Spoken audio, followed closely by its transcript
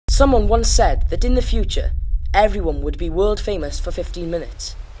Someone once said that in the future, everyone would be world famous for 15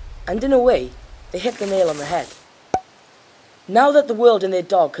 minutes. And in a way, they hit the nail on the head. Now that the world and their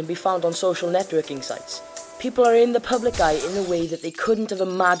dog can be found on social networking sites, people are in the public eye in a way that they couldn't have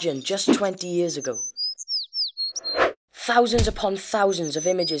imagined just 20 years ago. Thousands upon thousands of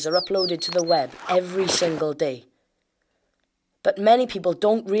images are uploaded to the web every single day. But many people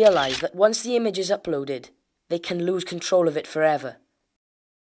don't realise that once the image is uploaded, they can lose control of it forever.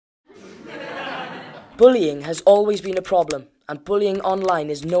 Bullying has always been a problem, and bullying online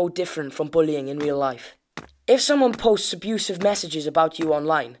is no different from bullying in real life. If someone posts abusive messages about you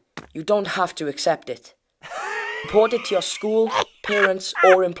online, you don't have to accept it. Report it to your school, parents,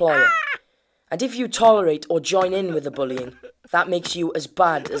 or employer. And if you tolerate or join in with the bullying, that makes you as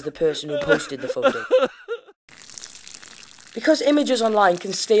bad as the person who posted the photo. Because images online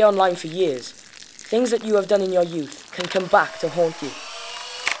can stay online for years, things that you have done in your youth can come back to haunt you.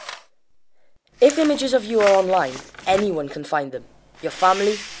 If images of you are online, anyone can find them. Your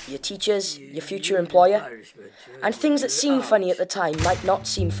family, your teachers, your future employer. And things that seem funny at the time might not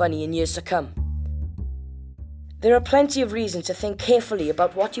seem funny in years to come. There are plenty of reasons to think carefully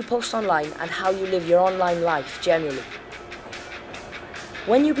about what you post online and how you live your online life generally.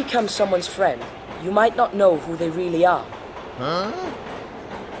 When you become someone's friend, you might not know who they really are.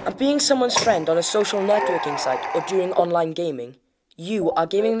 And being someone's friend on a social networking site or during online gaming, you are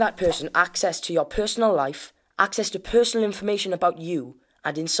giving that person access to your personal life, access to personal information about you,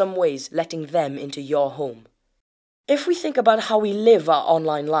 and in some ways letting them into your home. If we think about how we live our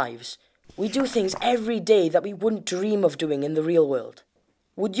online lives, we do things every day that we wouldn't dream of doing in the real world.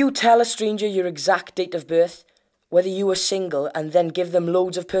 Would you tell a stranger your exact date of birth, whether you were single, and then give them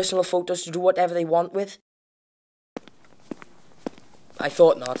loads of personal photos to do whatever they want with? I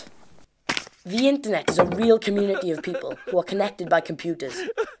thought not. The internet is a real community of people who are connected by computers.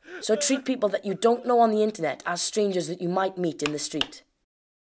 So treat people that you don't know on the internet as strangers that you might meet in the street.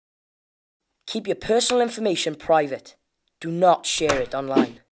 Keep your personal information private. Do not share it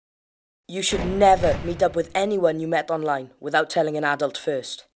online. You should never meet up with anyone you met online without telling an adult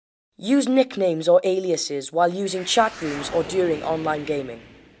first. Use nicknames or aliases while using chat rooms or during online gaming.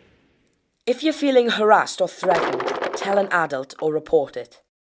 If you're feeling harassed or threatened, tell an adult or report it.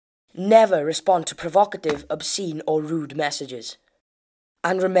 Never respond to provocative, obscene or rude messages.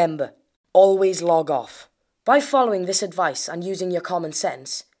 And remember, always log off. By following this advice and using your common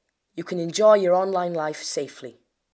sense, you can enjoy your online life safely.